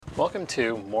Welcome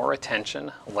to More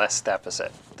Attention, Less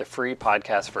Deficit, the free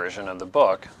podcast version of the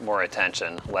book, More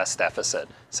Attention, Less Deficit,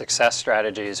 Success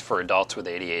Strategies for Adults with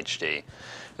ADHD,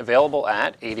 available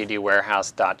at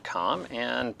addwarehouse.com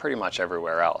and pretty much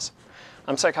everywhere else.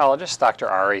 I'm psychologist Dr.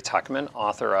 Ari Tuckman,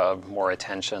 author of More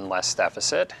Attention, Less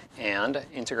Deficit, and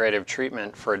Integrative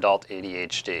Treatment for Adult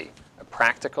ADHD, a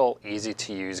practical,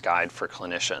 easy-to-use guide for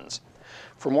clinicians.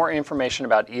 For more information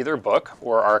about either book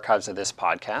or archives of this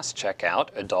podcast, check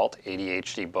out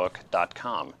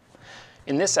adultadhdbook.com.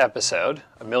 In this episode,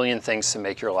 A Million Things to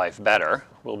Make Your Life Better,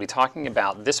 we'll be talking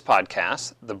about this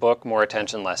podcast, the book More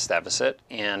Attention, Less Deficit,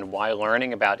 and why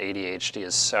learning about ADHD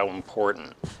is so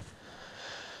important.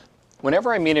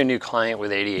 Whenever I meet a new client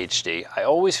with ADHD, I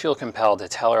always feel compelled to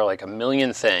tell her like a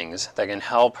million things that can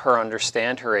help her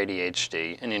understand her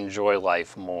ADHD and enjoy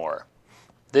life more.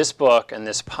 This book and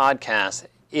this podcast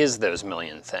is those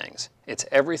million things. It's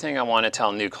everything I want to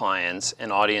tell new clients and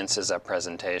audiences at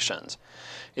presentations.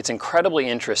 It's incredibly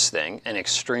interesting and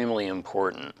extremely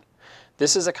important.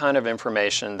 This is a kind of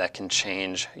information that can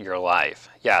change your life.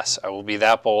 Yes, I will be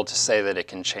that bold to say that it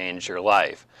can change your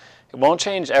life. It won't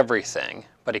change everything,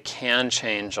 but it can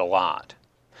change a lot.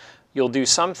 You'll do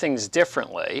some things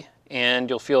differently, and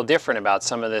you'll feel different about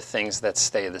some of the things that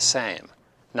stay the same.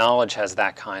 Knowledge has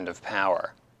that kind of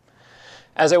power.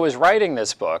 As I was writing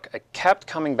this book, I kept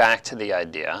coming back to the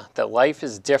idea that life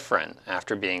is different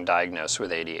after being diagnosed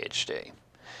with ADHD.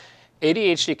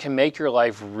 ADHD can make your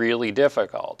life really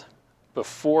difficult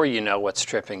before you know what's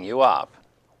tripping you up.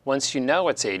 Once you know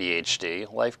it's ADHD,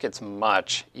 life gets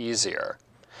much easier.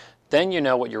 Then you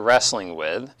know what you're wrestling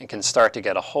with and can start to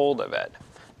get a hold of it.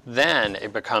 Then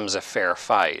it becomes a fair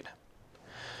fight.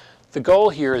 The goal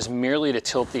here is merely to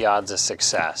tilt the odds of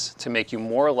success, to make you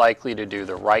more likely to do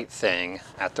the right thing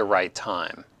at the right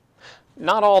time.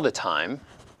 Not all the time,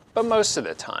 but most of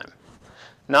the time.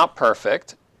 Not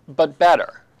perfect, but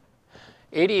better.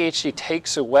 ADHD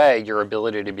takes away your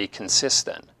ability to be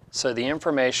consistent, so the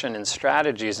information and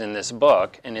strategies in this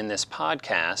book and in this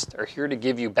podcast are here to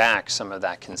give you back some of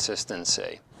that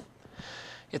consistency.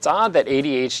 It's odd that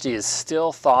ADHD is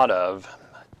still thought of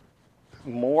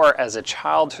more as a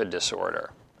childhood disorder,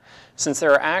 since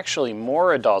there are actually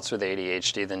more adults with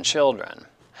ADHD than children.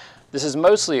 This is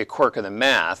mostly a quirk of the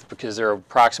math because there are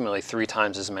approximately 3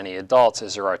 times as many adults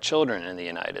as there are children in the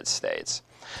United States.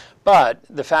 But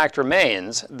the fact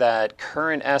remains that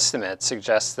current estimates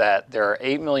suggest that there are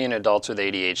 8 million adults with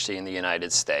ADHD in the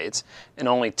United States and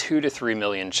only 2 to 3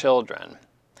 million children.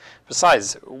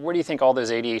 Besides, where do you think all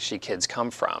those ADHD kids come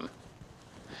from?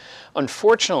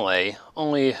 Unfortunately,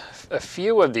 only a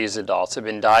few of these adults have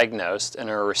been diagnosed and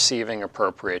are receiving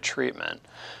appropriate treatment.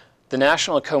 The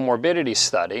National Comorbidity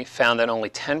Study found that only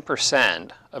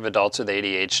 10% of adults with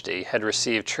ADHD had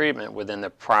received treatment within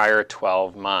the prior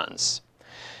 12 months.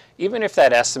 Even if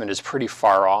that estimate is pretty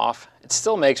far off, it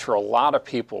still makes for a lot of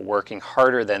people working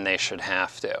harder than they should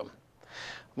have to.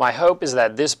 My hope is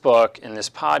that this book and this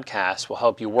podcast will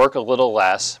help you work a little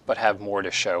less but have more to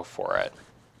show for it.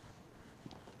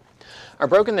 I've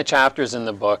broken the chapters in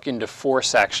the book into 4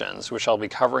 sections, which I'll be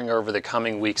covering over the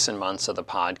coming weeks and months of the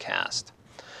podcast.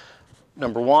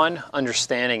 Number 1,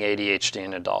 understanding ADHD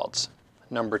in adults.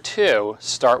 Number 2,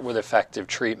 start with effective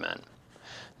treatment.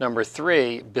 Number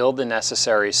 3, build the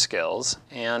necessary skills.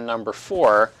 And number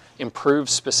 4, improve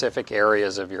specific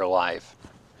areas of your life.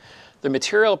 The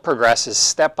material progresses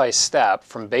step by step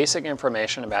from basic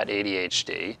information about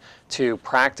ADHD to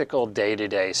practical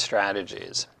day-to-day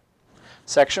strategies.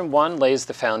 Section 1 lays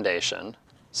the foundation.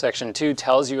 Section 2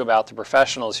 tells you about the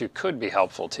professionals who could be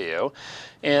helpful to you.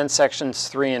 And sections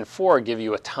 3 and 4 give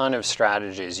you a ton of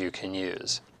strategies you can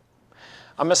use.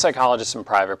 I'm a psychologist in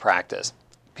private practice.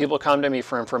 People come to me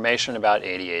for information about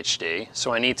ADHD,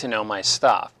 so I need to know my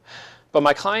stuff. But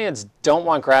my clients don't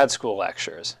want grad school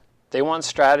lectures. They want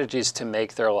strategies to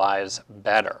make their lives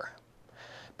better.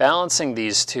 Balancing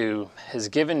these two has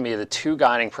given me the 2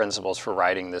 guiding principles for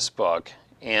writing this book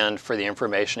and for the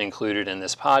information included in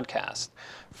this podcast.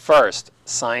 First,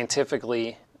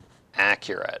 scientifically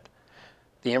accurate.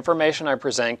 The information I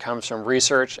present comes from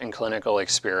research and clinical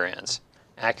experience.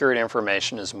 Accurate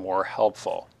information is more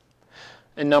helpful.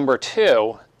 And number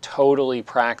 2, totally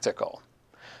practical.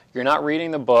 You're not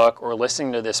reading the book or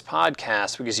listening to this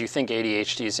podcast because you think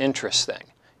ADHD is interesting.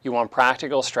 You want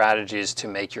practical strategies to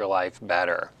make your life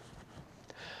better.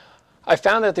 I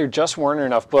found that there just weren't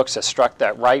enough books that struck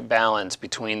that right balance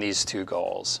between these 2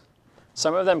 goals.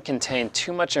 Some of them contained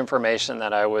too much information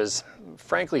that I was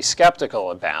frankly skeptical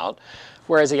about,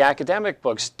 whereas the academic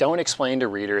books don't explain to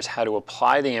readers how to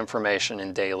apply the information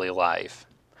in daily life.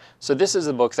 So this is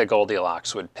the book that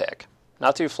Goldilocks would pick.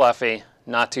 Not too fluffy,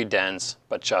 not too dense,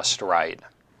 but just right.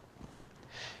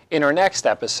 In our next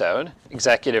episode,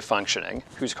 Executive Functioning,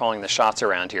 who's calling the shots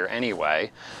around here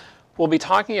anyway, we'll be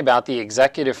talking about the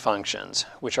executive functions,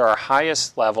 which are our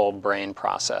highest level brain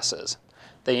processes.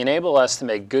 They enable us to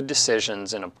make good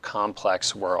decisions in a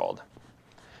complex world.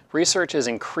 Research is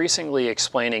increasingly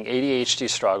explaining ADHD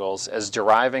struggles as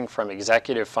deriving from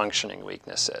executive functioning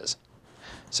weaknesses.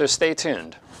 So stay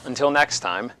tuned. Until next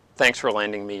time, thanks for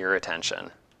lending me your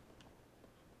attention.